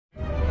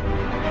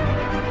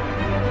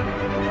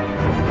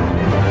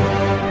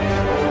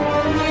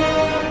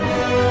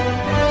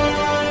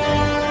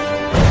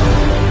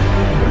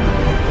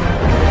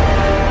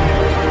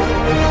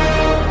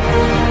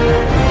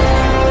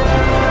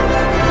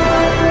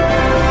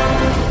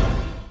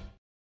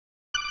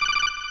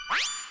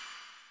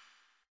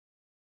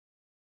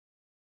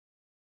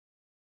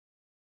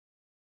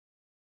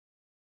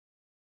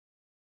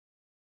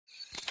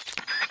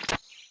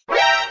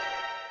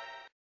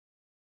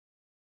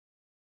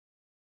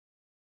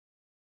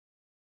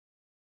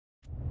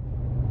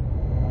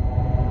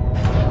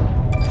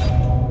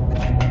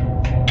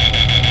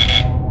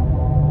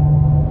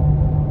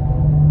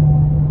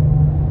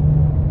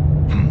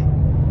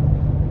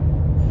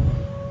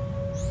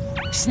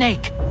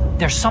Snake,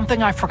 there's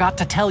something I forgot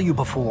to tell you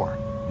before.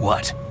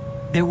 What?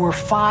 There were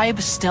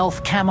 5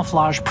 stealth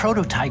camouflage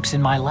prototypes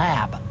in my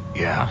lab.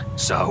 Yeah,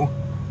 so?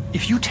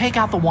 If you take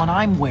out the one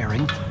I'm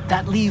wearing,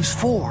 that leaves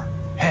 4.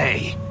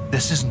 Hey,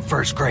 this isn't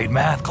first grade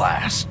math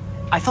class.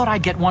 I thought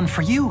I'd get one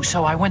for you,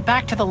 so I went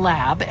back to the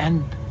lab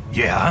and...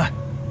 Yeah?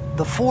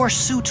 The 4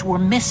 suits were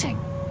missing.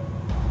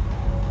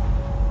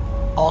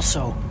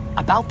 Also,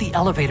 about the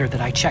elevator that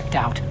I checked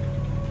out.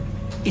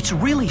 It's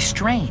really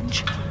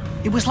strange.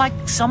 It was like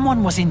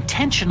someone was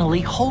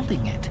intentionally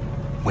holding it.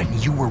 When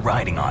you were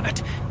riding on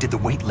it, did the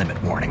weight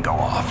limit warning go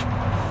off?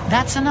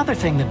 That's another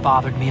thing that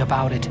bothered me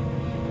about it.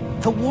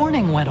 The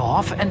warning went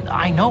off, and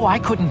I know I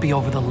couldn't be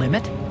over the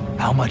limit.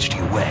 How much do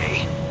you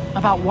weigh?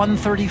 About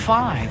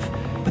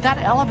 135. But that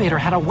elevator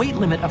had a weight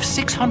limit of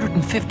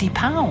 650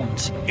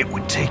 pounds. It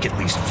would take at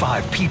least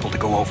 5 people to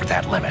go over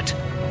that limit.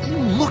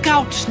 Look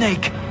out,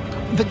 Snake!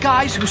 The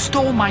guys who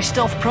stole my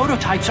stealth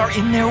prototypes are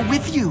in there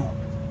with you.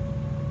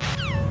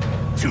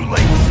 Too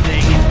late,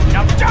 Snake.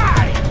 Now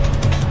die!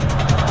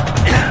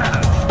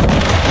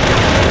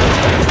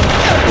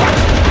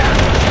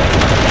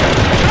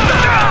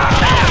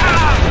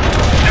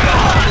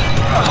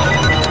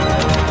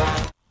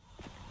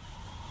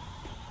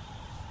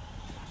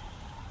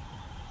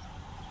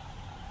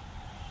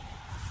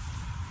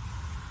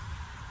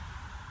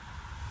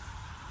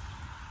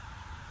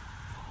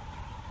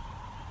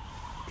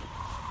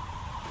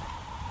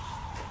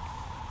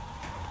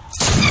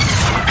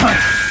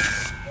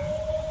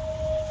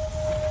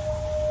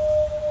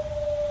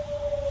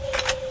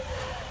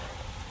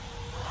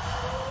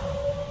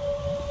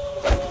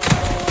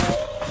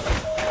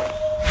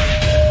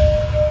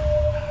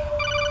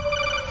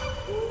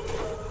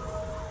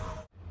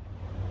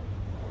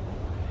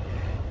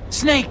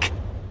 Snake,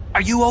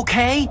 are you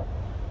okay?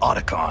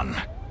 Otacon,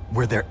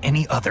 were there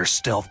any other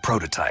stealth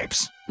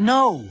prototypes?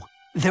 No,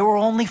 there were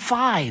only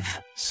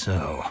 5.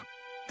 So,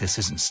 this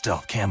isn't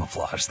stealth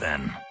camouflage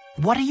then.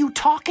 What are you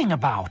talking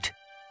about?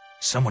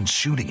 Someone's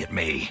shooting at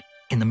me,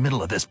 in the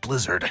middle of this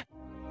blizzard.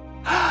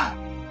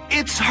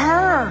 It's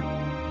her!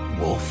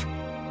 Wolf?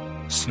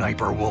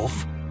 Sniper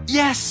Wolf?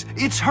 Yes,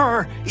 it's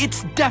her!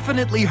 It's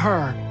definitely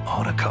her!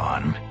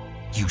 Otacon,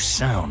 you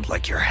sound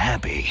like you're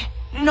happy.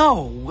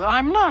 No,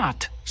 I'm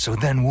not. So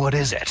then what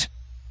is it?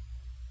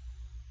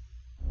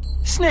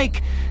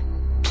 Snake,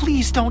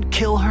 please don't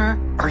kill her.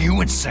 Are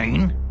you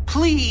insane?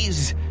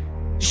 Please.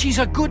 She's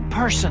a good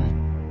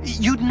person.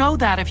 You'd know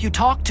that if you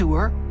talked to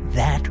her.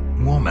 That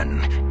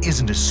woman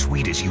isn't as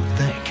sweet as you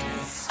think.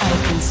 I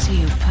can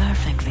see you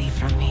perfectly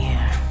from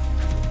here.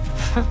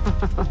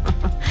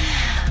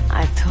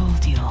 I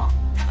told you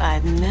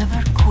I'd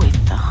never quit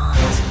the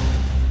hunt.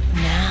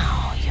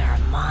 Now you're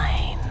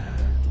mine.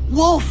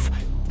 Wolf!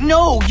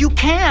 No, you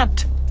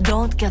can't!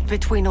 Don't get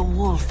between a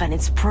wolf and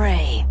its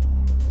prey.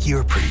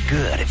 You're pretty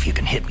good if you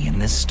can hit me in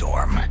this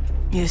storm.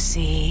 You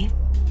see,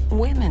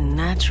 women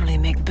naturally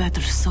make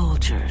better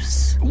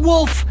soldiers.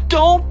 Wolf,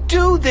 don't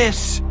do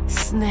this!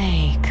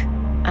 Snake,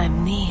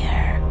 I'm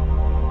near.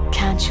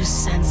 Can't you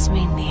sense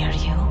me near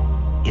you?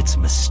 It's a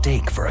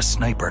mistake for a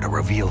sniper to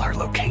reveal her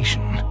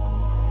location.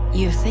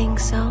 You think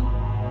so?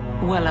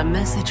 Well, a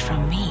message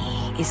from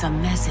me is a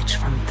message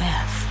from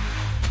death.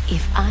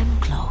 If I'm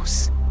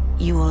close,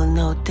 you will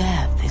know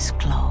death is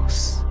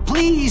close.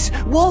 Please,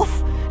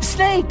 Wolf!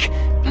 Snake!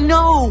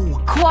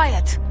 No!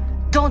 Quiet!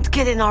 Don't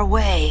get in our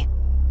way.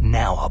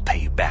 Now I'll pay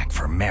you back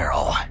for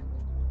Meryl.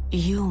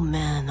 You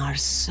men are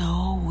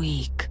so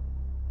weak.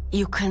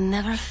 You can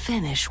never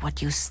finish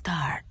what you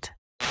start.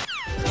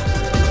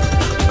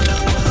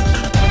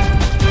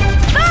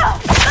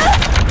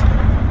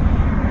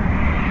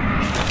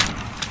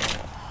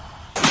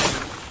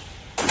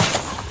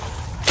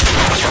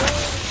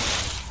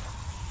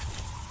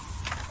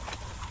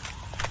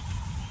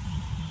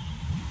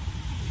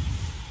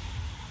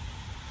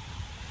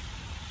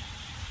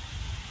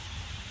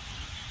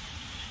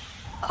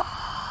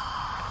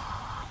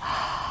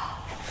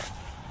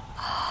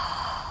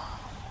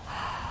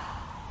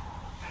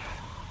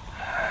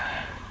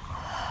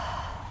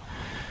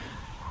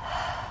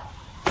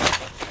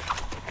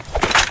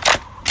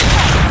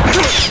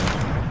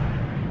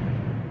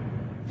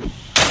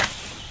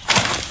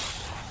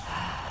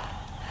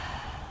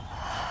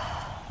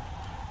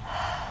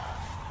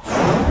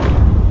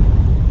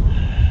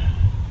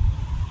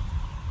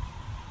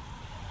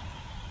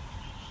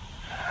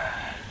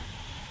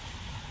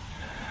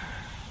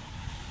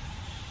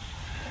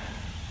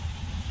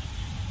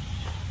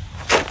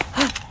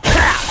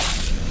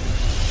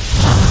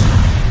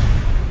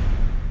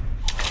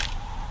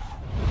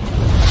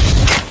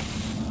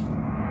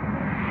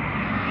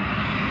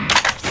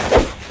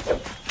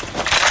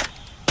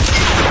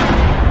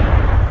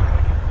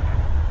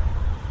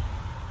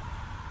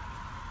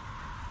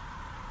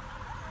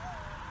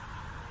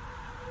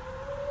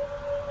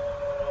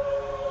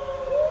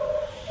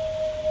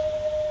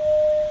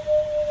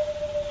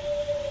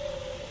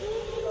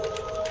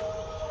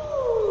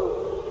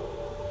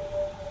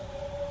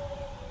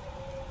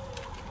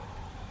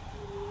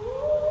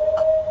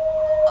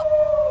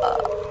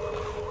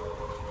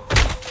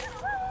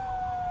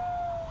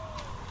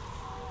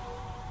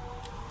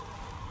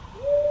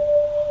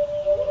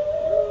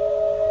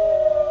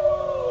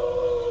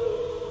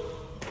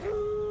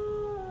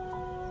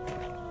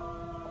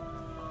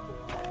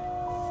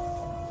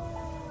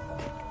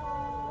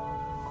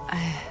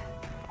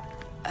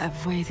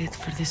 I've waited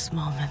for this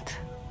moment.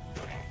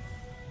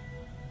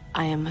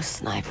 I am a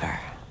sniper.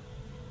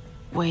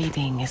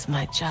 Waiting is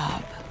my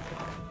job.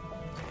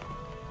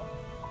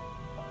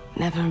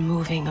 Never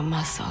moving a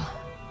muscle.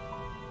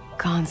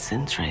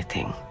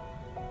 Concentrating.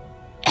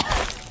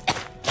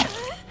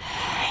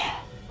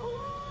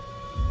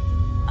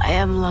 I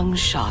am long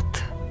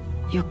shot.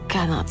 You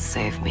cannot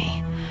save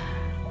me.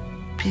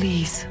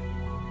 Please,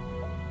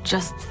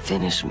 just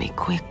finish me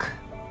quick.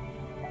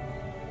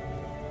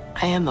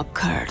 I am a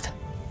Kurd.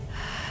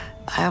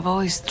 I have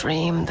always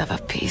dreamed of a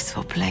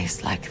peaceful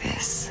place like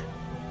this.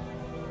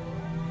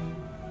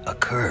 A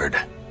Kurd?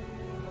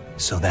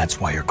 So that's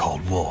why you're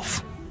called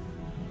Wolf.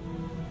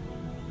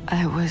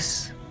 I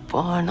was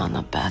born on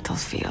a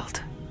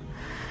battlefield.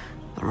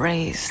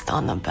 Raised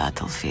on a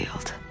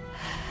battlefield.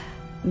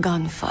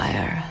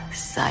 Gunfire,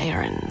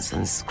 sirens,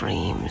 and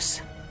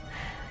screams.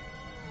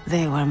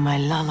 They were my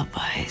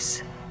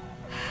lullabies.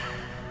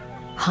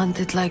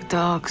 Hunted like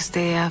dogs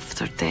day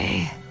after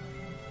day.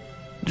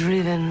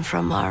 Driven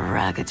from our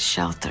ragged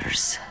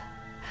shelters.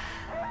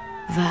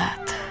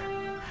 That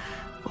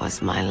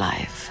was my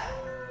life.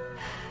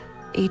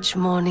 Each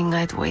morning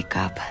I'd wake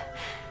up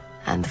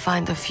and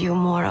find a few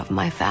more of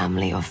my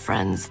family or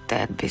friends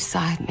dead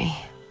beside me.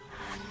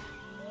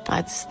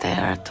 I'd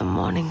stare at the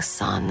morning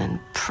sun and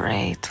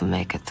pray to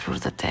make it through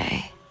the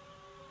day.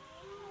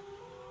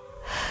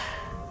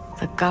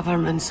 The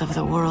governments of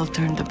the world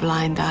turned a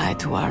blind eye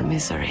to our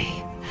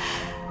misery.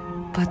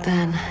 But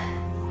then,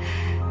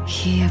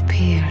 he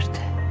appeared.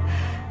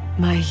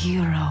 My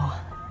hero,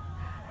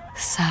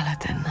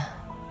 Saladin.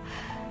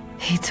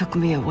 He took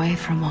me away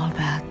from all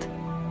that.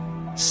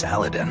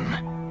 Saladin?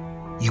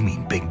 You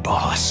mean Big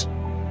Boss?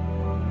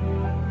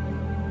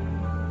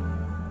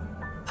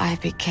 I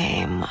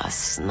became a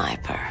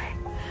sniper.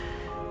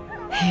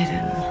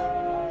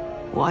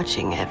 Hidden,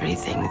 watching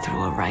everything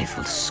through a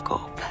rifle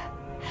scope.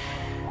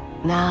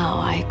 Now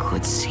I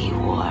could see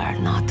war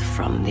not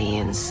from the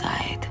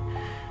inside,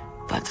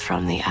 but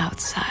from the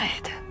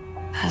outside,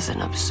 as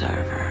an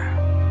observer.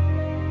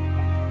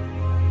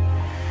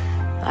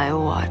 I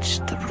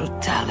watched the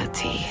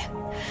brutality,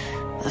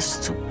 the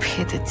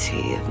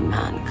stupidity of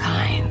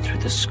mankind through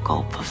the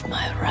scope of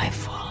my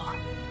rifle.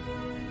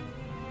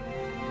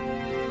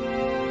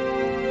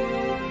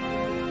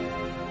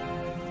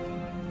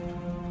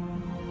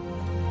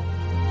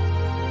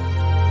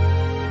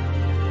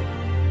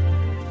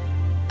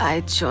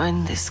 I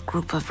joined this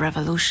group of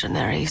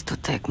revolutionaries to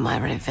take my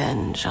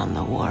revenge on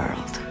the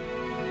world.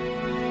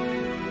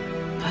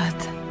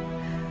 But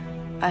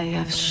I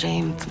have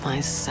shamed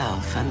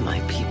myself and my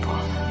people.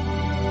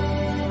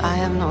 I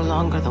am no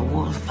longer the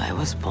wolf I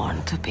was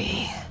born to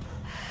be.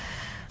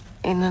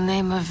 In the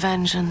name of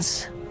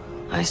vengeance,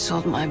 I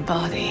sold my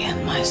body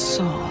and my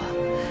soul.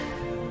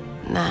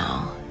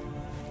 Now,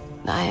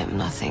 I am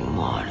nothing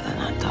more than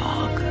a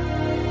dog.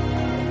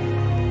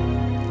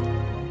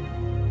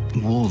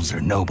 Wolves are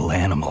noble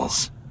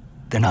animals.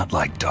 They're not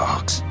like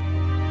dogs.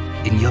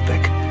 In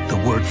Yupik, the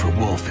word for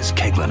wolf is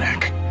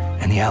Keglanek,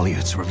 and the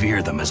Aleuts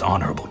revere them as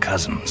honorable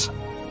cousins.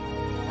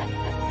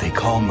 They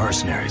call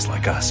mercenaries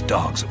like us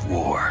dogs of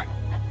war.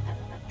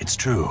 It's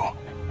true.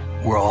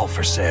 We're all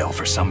for sale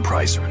for some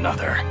price or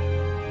another.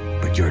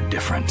 But you're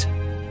different.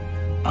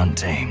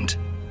 Untamed.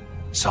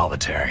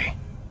 Solitary.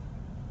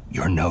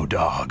 You're no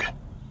dog.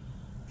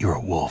 You're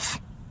a wolf.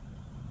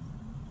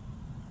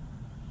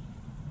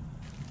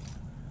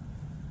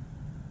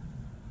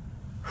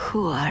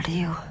 Who are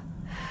you?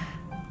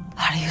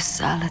 Are you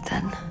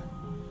Saladin?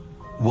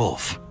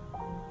 Wolf.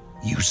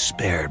 You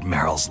spared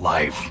Meryl's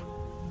life.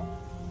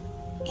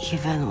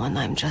 Even when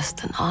I'm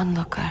just an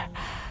onlooker,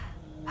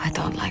 I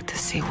don't like to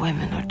see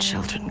women or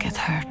children get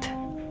hurt.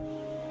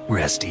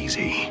 Rest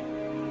easy.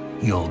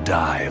 You'll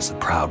die as the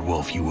proud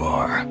wolf you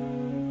are.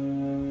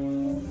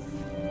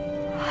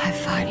 I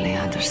finally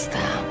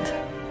understand.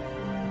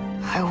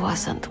 I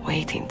wasn't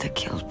waiting to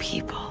kill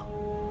people.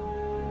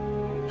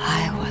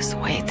 I was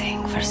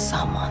waiting for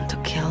someone to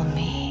kill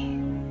me.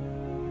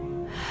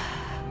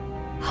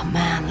 A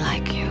man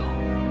like you.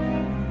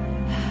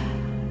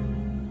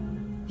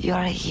 You're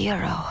a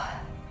hero.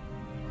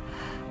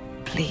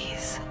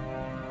 Please,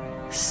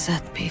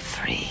 set me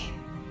free.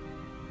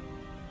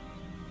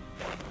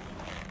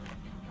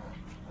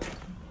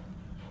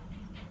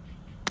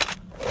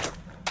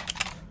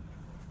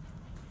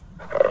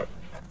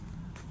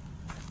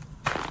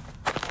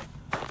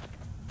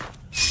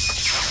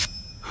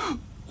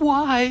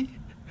 Why?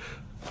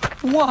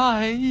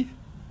 Why?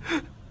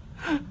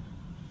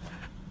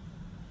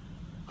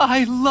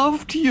 I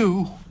loved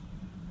you.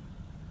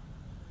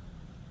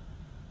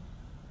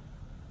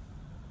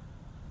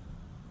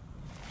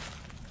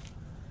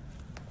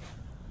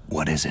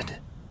 What is it?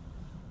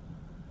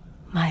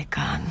 My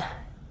gun.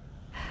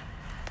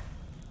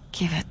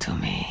 Give it to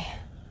me.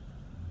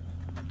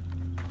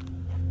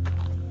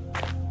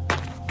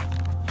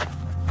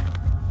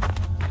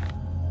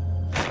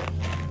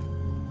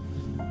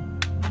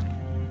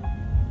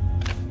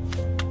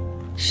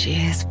 She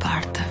is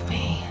part of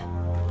me.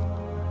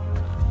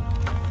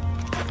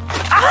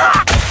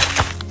 Ah!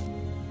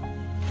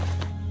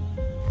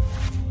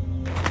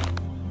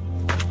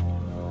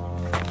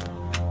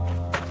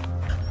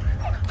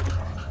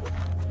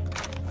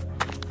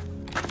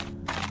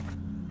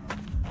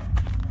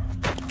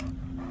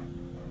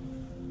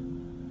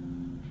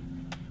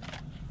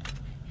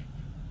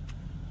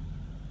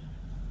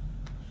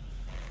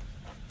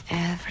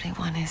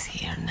 Everyone is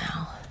here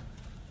now.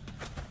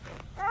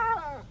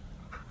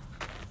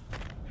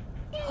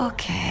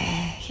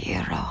 Okay,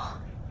 hero.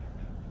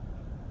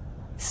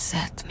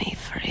 Set me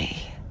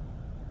free.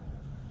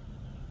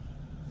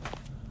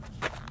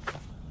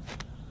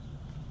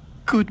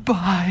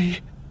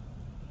 Goodbye.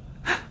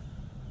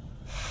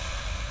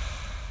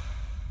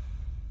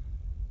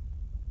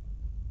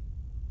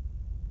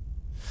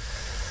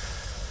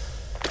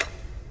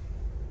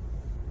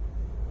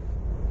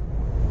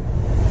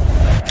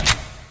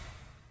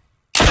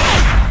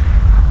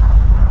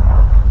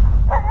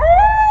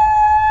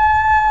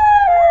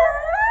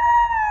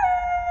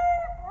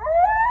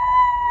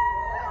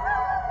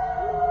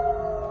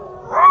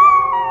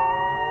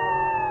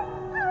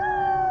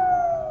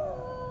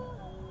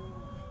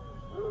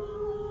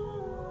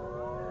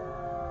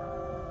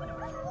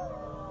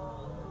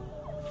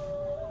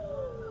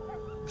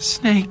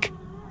 Snake,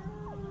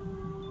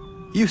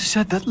 you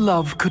said that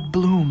love could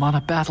bloom on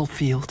a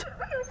battlefield.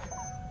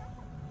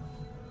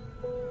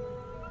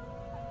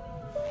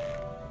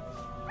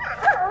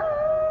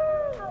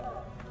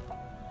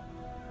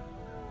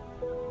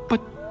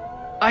 But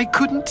I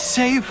couldn't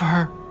save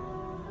her.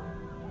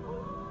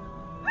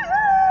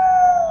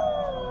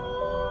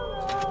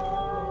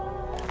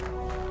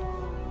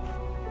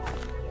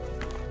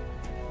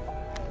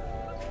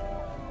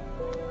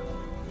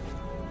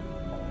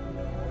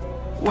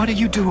 What are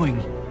you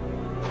doing?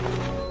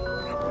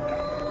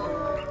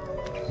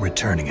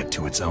 Returning it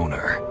to its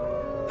owner.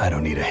 I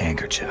don't need a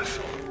handkerchief.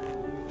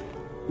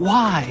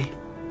 Why?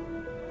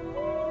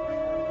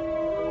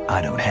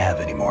 I don't have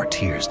any more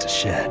tears to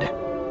shed.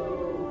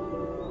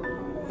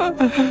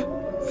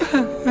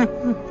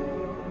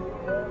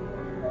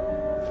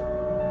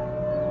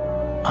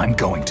 I'm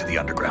going to the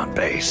underground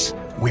base.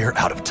 We're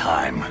out of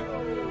time.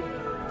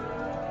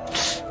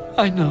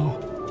 I know.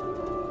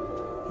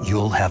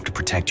 You'll have to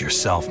protect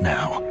yourself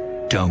now.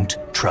 Don't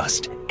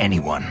trust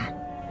anyone.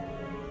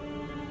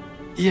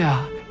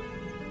 Yeah.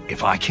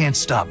 If I can't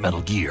stop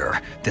Metal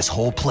Gear, this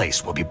whole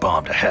place will be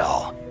bombed to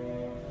hell.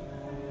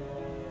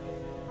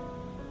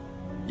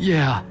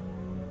 Yeah.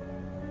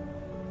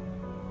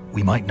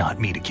 We might not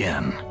meet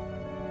again.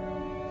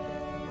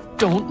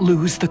 Don't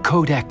lose the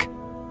codec.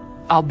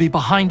 I'll be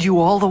behind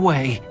you all the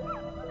way.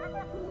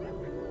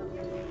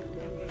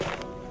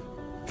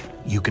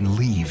 You can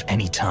leave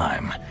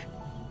anytime.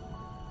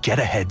 Get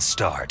a head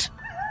start.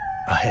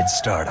 A head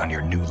start on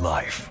your new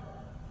life.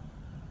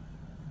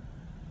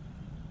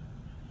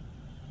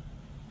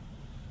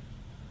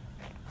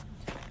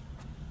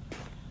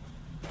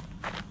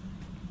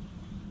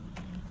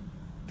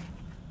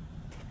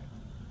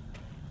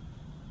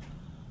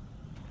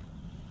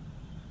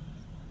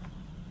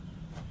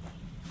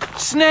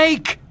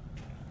 Snake!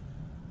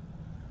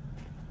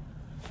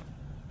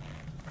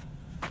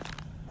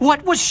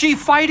 What was she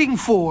fighting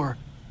for?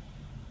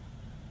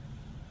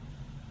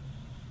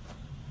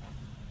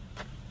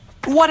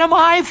 What am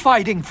I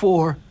fighting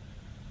for?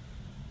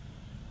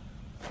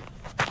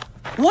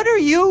 What are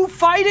you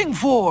fighting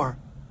for?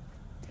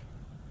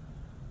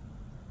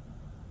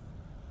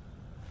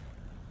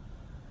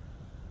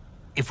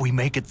 If we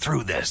make it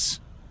through this,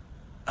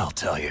 I'll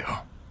tell you.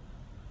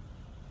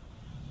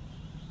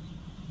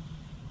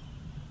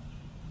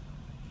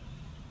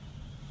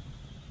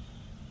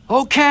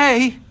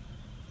 Okay.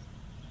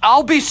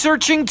 I'll be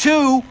searching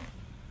too.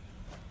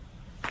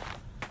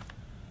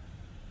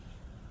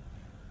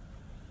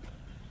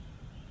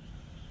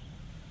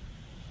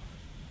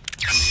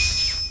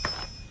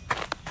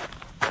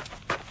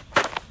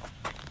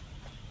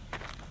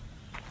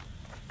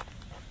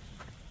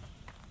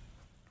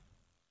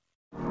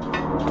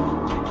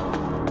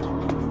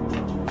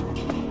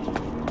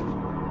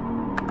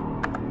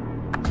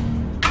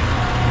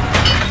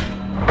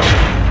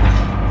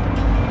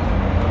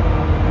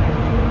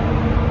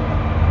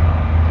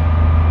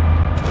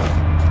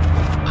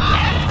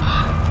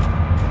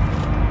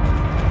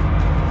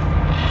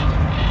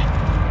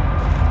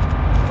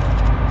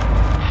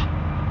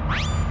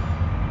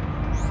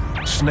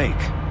 Snake,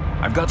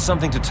 I've got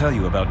something to tell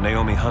you about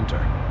Naomi Hunter.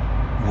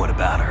 What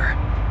about her?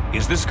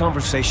 Is this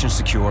conversation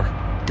secure?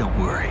 Don't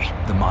worry,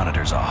 the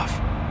monitor's off.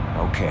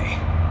 Okay.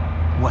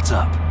 What's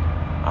up?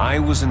 I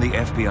was in the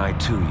FBI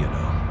too, you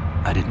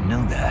know. I didn't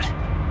know that.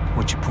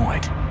 What's your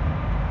point?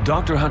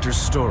 Dr. Hunter's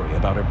story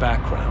about her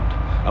background,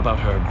 about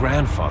her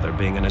grandfather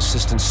being an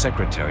assistant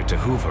secretary to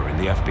Hoover in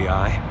the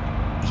FBI.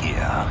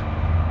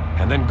 Yeah?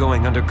 And then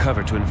going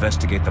undercover to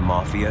investigate the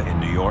Mafia in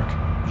New York.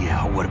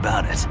 Yeah, what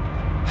about it?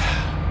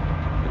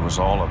 It was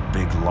all a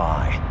big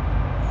lie.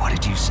 What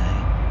did you say?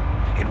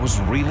 It was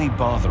really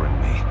bothering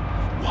me.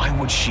 Why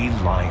would she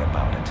lie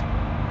about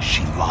it?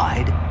 She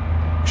lied?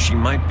 She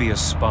might be a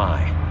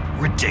spy.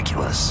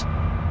 Ridiculous.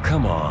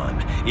 Come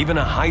on, even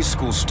a high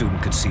school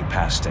student could see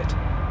past it.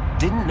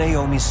 Didn't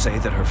Naomi say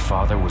that her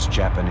father was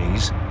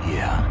Japanese?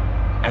 Yeah.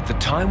 At the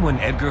time when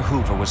Edgar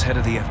Hoover was head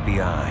of the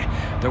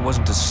FBI, there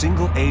wasn't a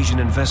single Asian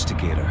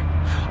investigator.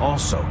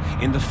 Also,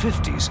 in the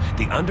 50s,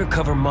 the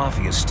undercover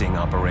mafia sting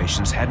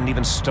operations hadn't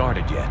even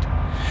started yet.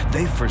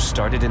 They first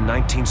started in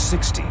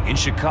 1960, in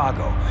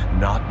Chicago,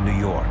 not New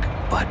York.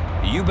 But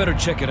you better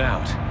check it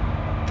out.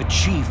 The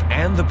chief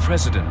and the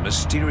president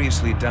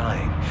mysteriously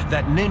dying.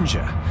 That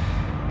ninja.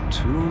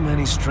 Too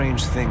many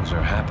strange things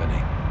are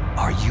happening.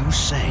 Are you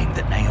saying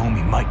that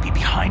Naomi might be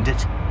behind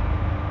it?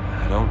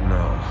 I don't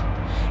know.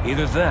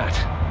 Either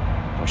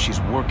that, or she's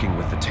working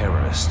with the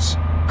terrorists.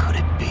 Could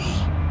it be?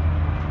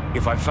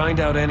 If I find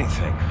out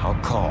anything, I'll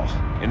call.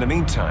 In the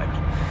meantime,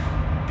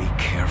 be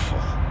careful.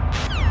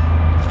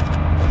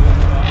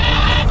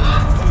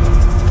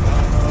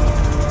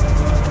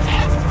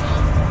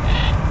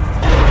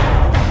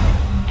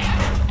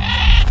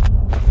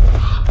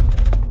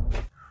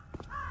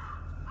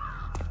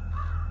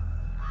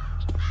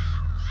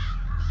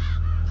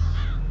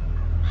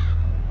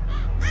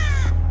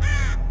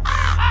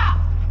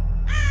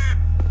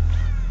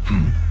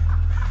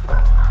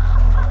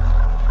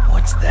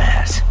 What's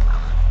that?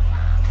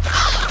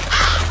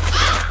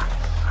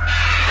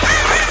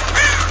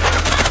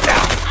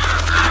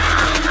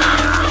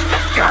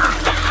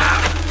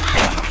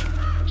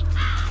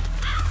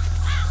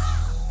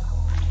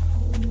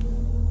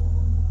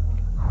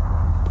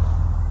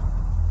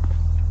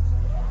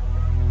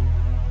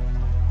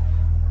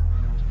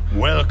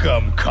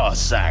 Welcome,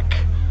 Cossack.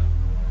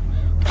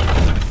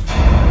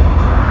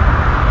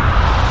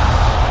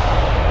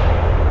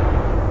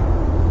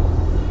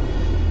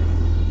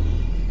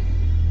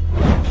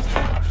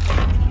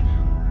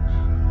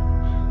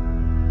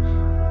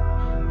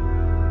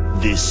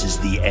 This is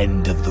the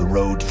end of the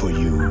road for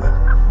you,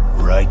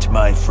 right,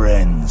 my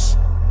friends?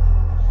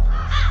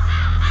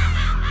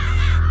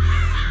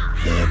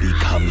 They're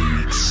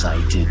becoming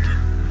excited.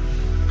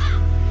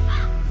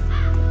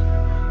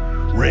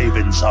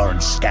 Ravens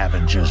aren't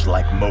scavengers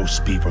like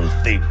most people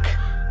think.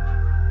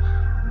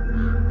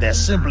 They're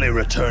simply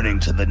returning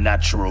to the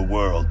natural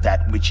world,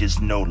 that which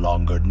is no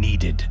longer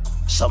needed.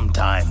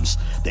 Sometimes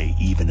they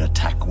even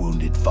attack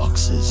wounded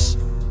foxes.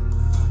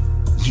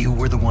 You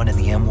were the one in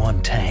the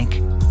M1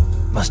 tank?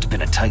 Must have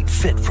been a tight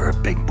fit for a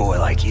big boy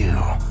like you.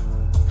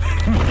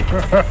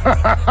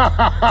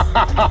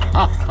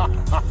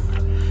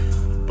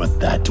 But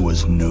that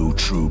was no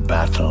true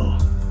battle.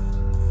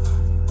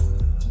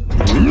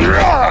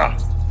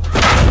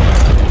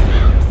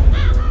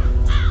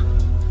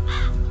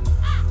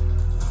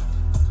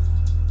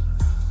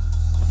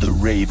 The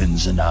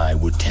Ravens and I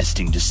were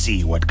testing to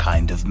see what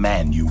kind of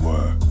man you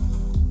were.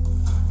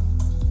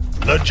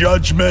 The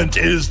judgment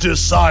is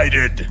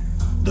decided.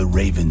 The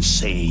Ravens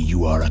say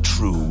you are a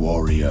true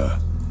warrior.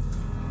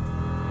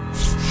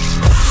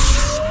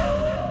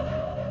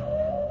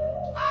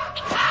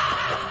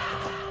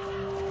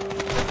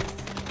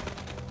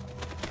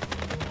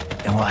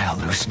 Am I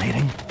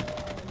hallucinating?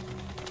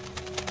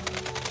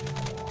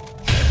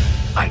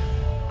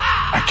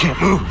 I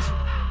can't move.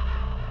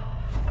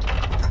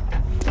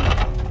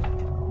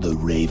 The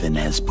Raven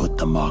has put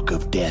the mark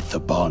of death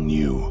upon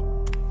you.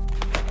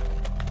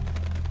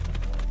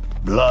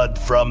 Blood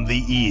from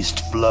the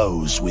east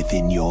flows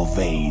within your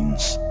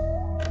veins.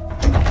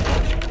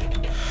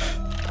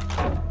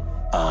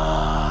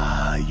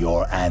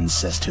 Your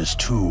ancestors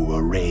too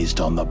were raised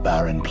on the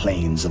barren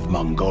plains of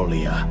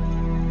Mongolia.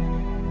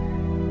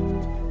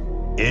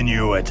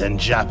 Inuit and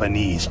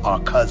Japanese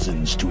are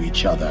cousins to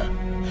each other.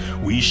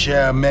 We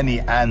share many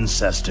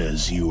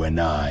ancestors, you and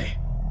I.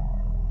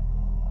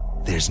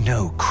 There's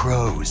no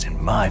crows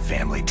in my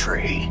family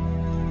tree.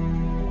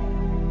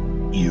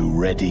 You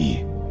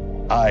ready?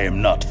 I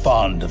am not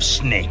fond of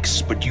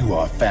snakes, but you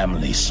are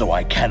family, so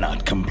I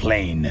cannot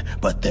complain.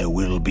 But there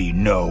will be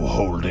no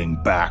holding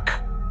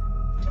back.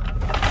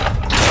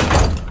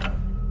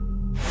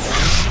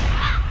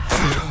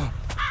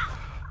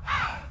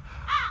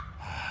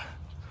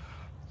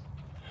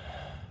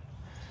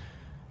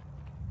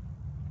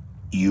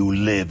 You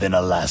live in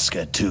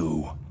Alaska,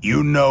 too.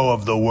 You know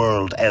of the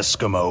World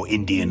Eskimo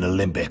Indian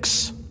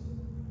Olympics.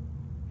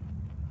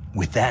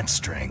 With that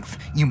strength,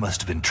 you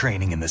must have been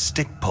training in the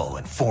stick pull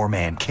and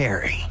four-man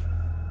carry.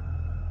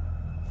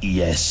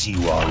 Yes,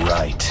 you are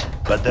right.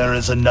 But there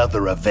is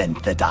another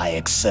event that I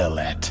excel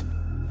at.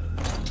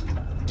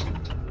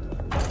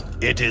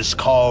 It is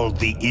called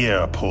the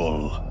ear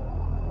pull.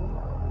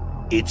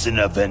 It's an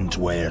event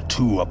where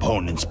two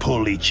opponents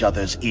pull each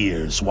other's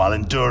ears while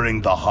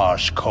enduring the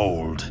harsh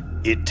cold.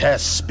 It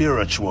tests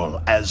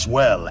spiritual as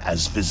well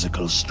as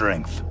physical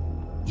strength.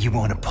 You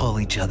want to pull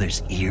each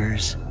other's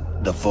ears?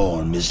 The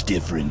form is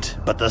different,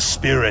 but the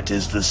spirit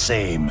is the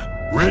same.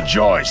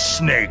 Rejoice,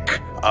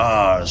 Snake!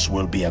 Ours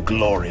will be a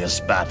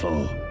glorious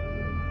battle.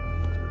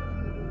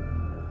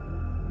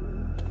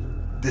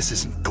 This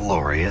isn't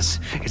glorious.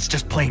 It's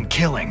just plain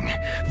killing.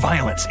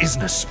 Violence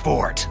isn't a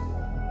sport.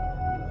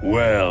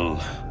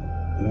 Well,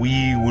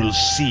 we will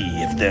see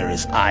if there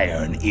is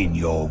iron in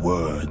your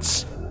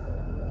words.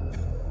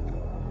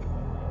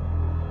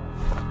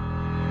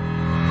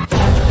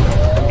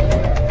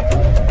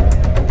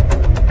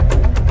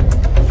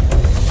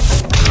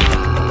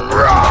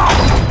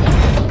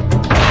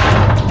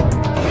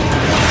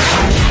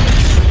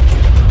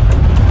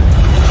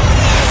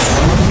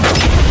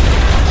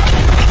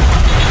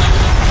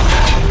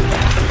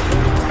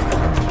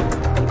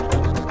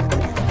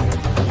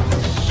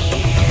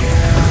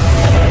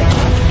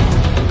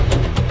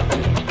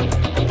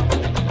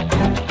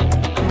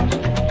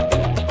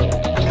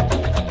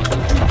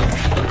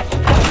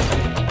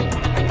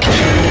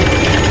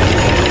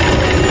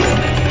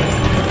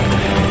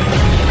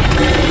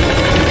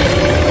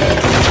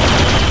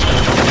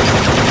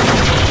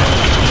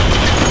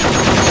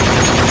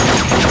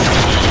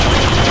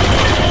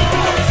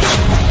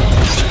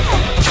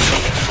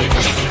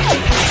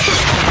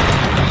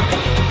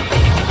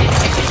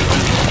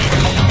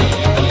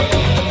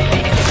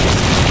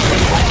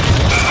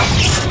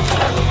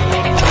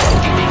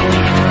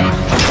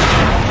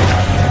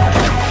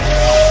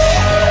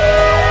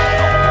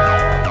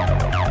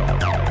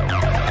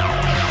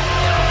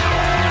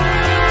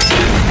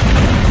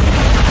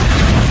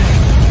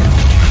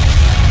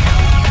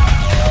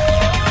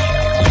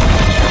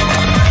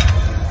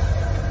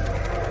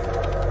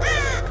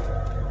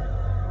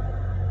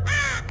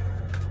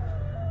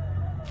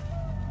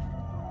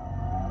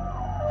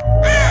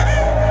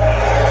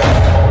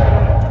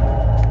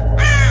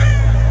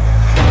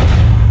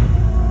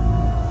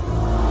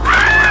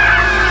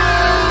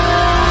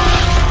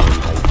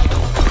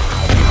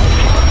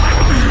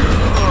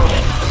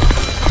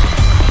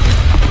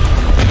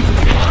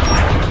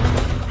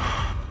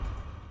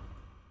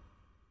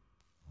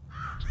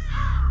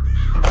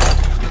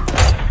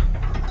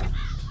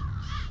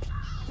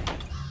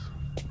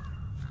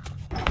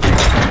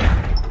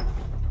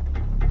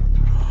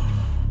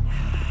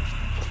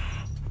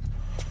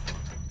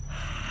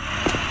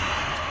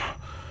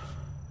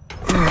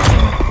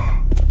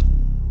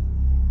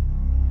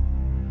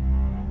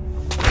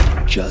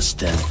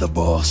 Just as the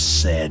boss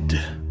said.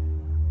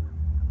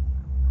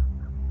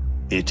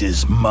 It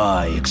is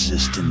my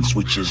existence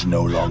which is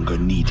no longer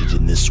needed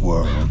in this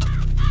world.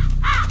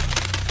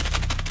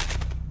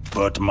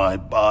 But my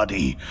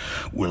body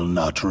will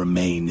not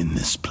remain in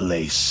this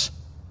place.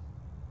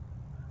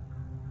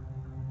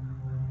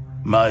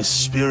 My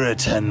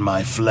spirit and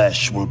my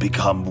flesh will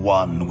become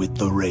one with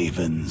the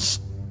ravens.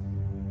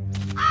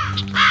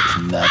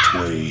 In that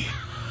way,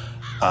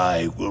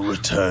 I will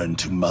return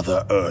to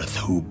Mother Earth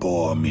who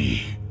bore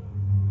me.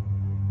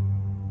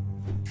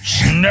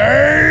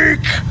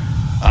 Snake!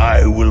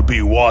 I will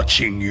be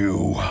watching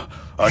you.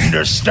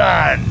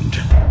 Understand?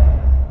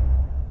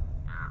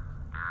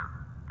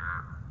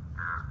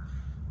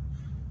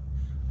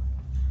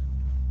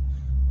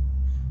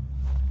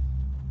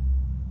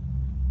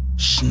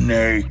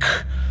 Snake,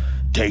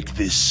 take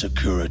this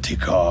security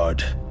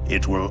card.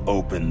 It will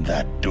open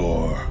that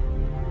door.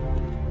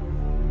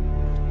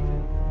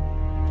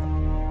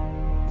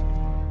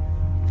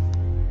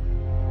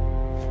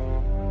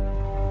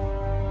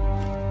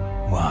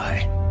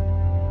 Why?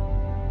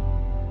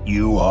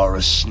 You are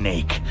a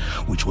snake,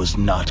 which was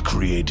not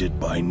created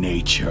by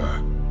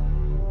nature.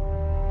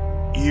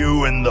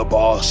 You and the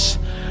boss,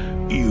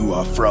 you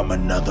are from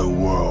another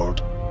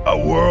world. A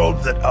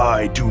world that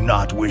I do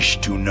not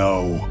wish to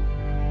know.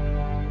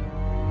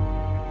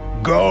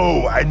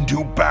 Go and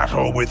do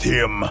battle with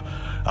him.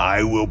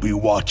 I will be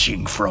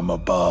watching from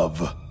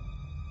above.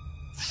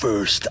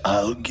 First,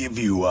 I'll give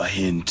you a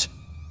hint.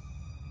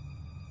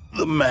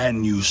 The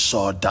man you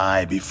saw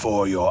die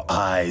before your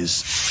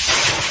eyes,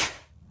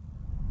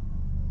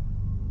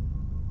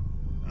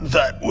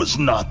 that was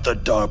not the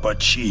DARPA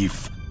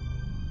chief.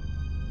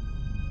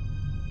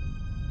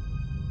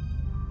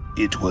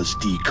 It was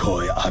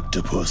Decoy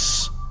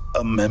Octopus,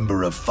 a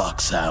member of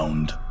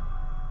Foxhound.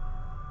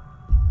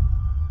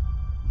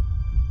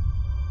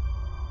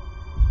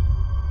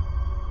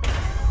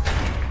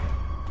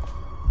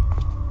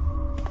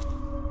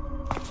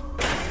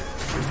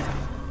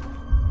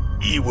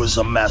 He was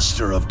a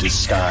master of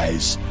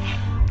disguise.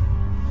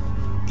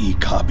 He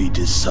copied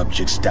his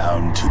subjects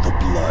down to the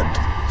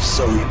blood,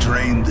 so he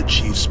drained the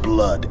chief's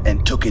blood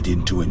and took it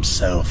into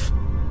himself.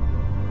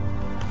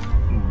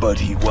 But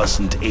he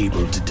wasn't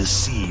able to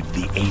deceive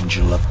the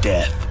Angel of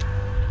Death.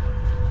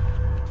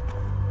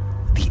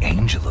 The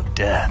Angel of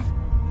Death?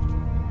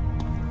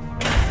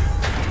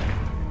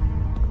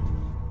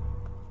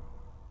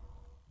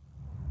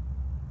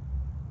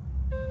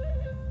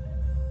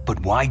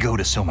 But why go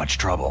to so much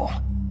trouble?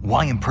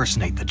 Why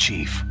impersonate the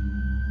chief?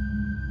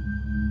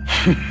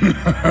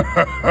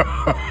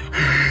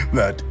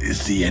 That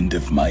is the end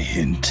of my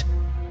hint.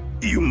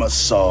 You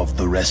must solve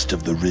the rest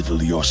of the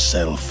riddle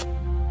yourself.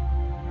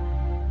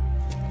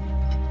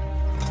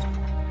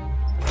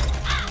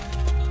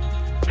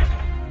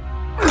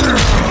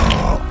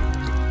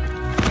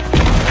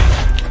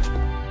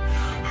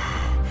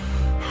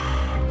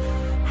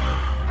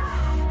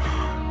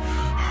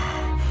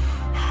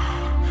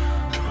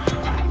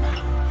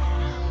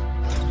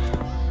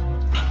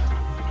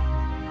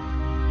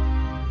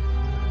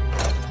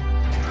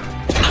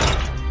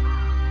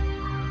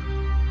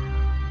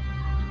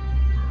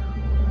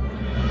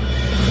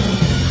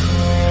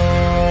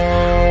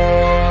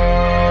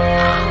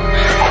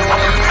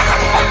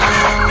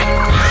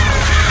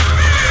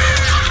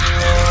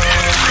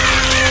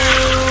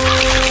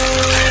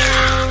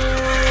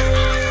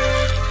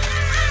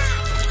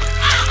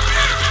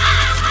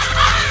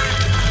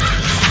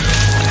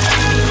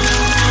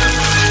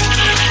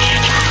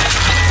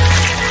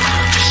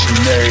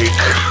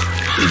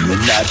 In the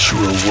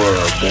natural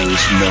world, there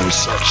is no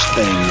such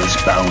thing as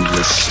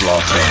boundless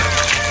slaughter.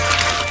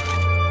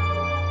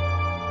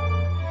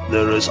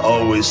 There is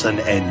always an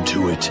end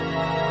to it,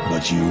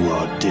 but you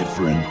are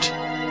different.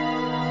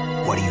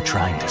 What are you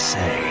trying to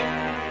say?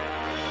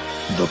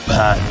 The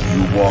path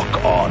you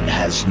walk on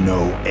has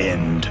no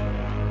end.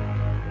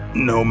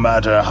 No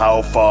matter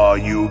how far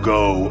you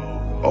go,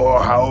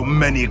 or how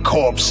many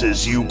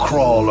corpses you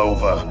crawl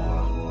over,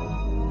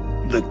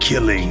 the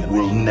killing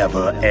will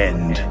never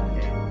end.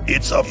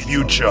 It's a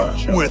future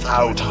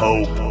without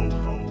hope.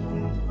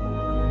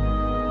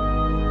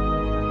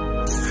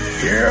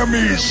 Hear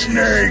me,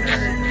 Snake.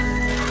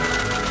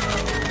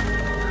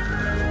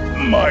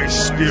 My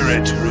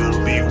spirit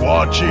will be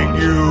watching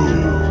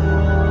you.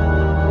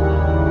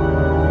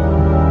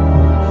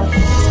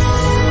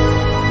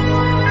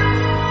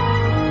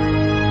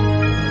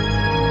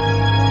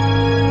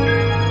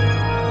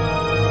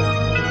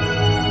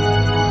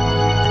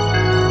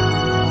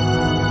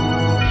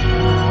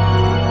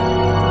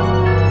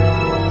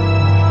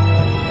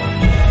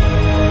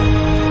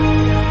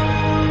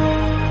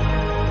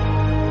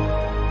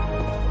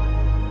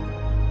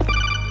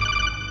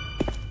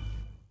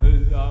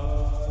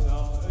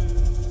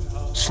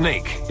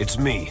 Snake, it's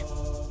me.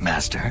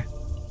 Master?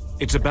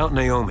 It's about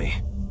Naomi.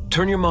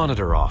 Turn your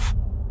monitor off.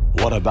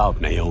 What about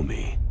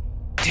Naomi?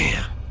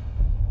 Damn.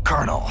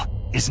 Colonel,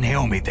 is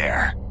Naomi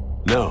there?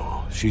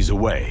 No, she's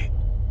away.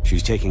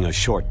 She's taking a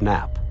short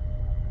nap.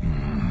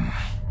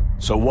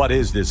 So what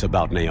is this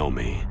about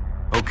Naomi?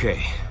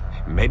 Okay,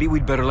 maybe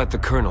we'd better let the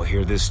Colonel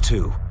hear this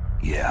too.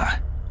 Yeah.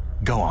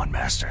 Go on,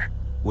 Master.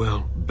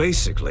 Well,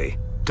 basically,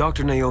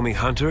 Dr. Naomi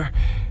Hunter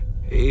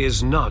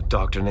is not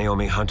Dr.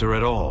 Naomi Hunter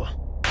at all.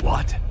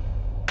 What?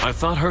 I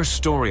thought her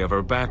story of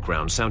her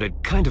background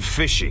sounded kind of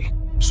fishy,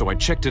 so I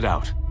checked it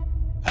out.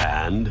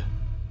 And?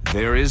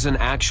 There is an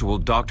actual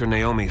Dr.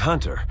 Naomi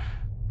Hunter,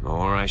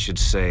 or I should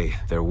say,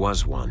 there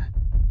was one.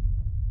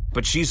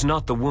 But she's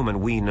not the woman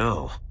we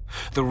know.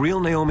 The real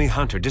Naomi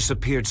Hunter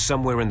disappeared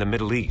somewhere in the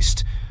Middle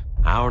East.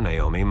 Our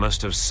Naomi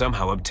must have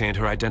somehow obtained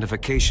her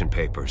identification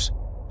papers.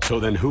 So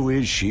then who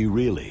is she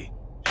really?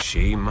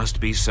 She must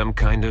be some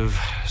kind of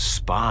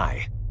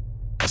spy.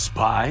 A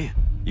spy?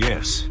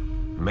 Yes.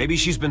 Maybe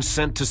she's been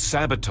sent to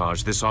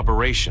sabotage this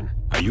operation.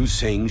 Are you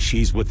saying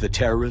she's with the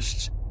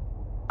terrorists?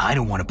 I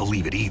don't want to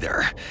believe it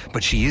either,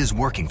 but she is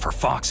working for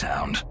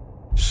Foxhound.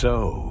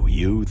 So,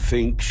 you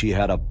think she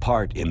had a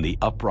part in the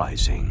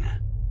uprising?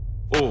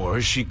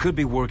 Or she could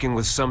be working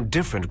with some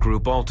different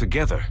group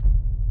altogether.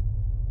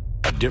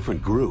 A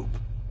different group?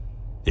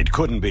 It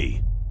couldn't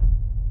be.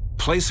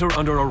 Place her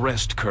under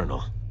arrest,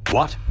 Colonel.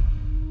 What?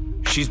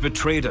 She's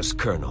betrayed us,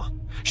 Colonel.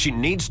 She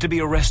needs to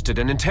be arrested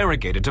and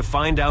interrogated to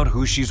find out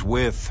who she's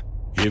with.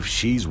 If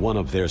she's one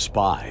of their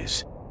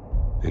spies,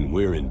 then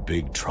we're in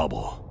big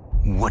trouble.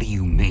 What do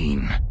you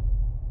mean?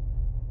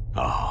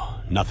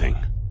 Oh, nothing.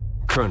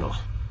 Colonel,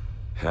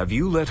 have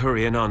you let her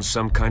in on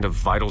some kind of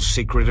vital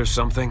secret or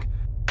something?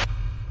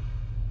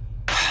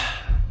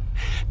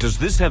 Does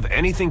this have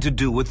anything to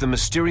do with the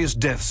mysterious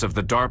deaths of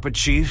the DARPA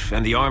chief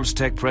and the Arms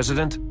Tech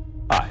president?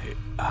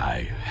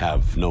 I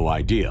have no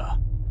idea.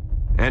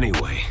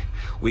 Anyway,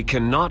 we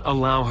cannot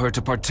allow her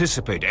to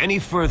participate any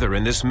further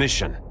in this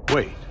mission.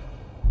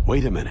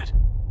 Wait a minute.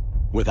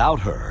 Without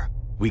her,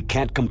 we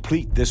can't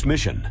complete this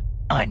mission.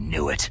 I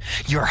knew it.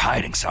 You're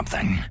hiding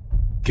something.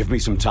 Give me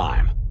some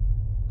time.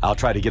 I'll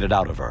try to get it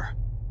out of her.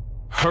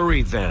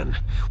 Hurry then.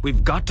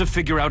 We've got to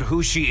figure out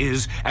who she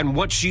is and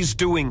what she's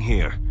doing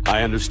here.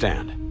 I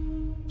understand.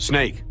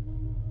 Snake,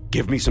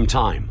 give me some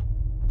time.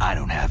 I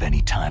don't have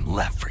any time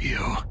left for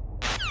you.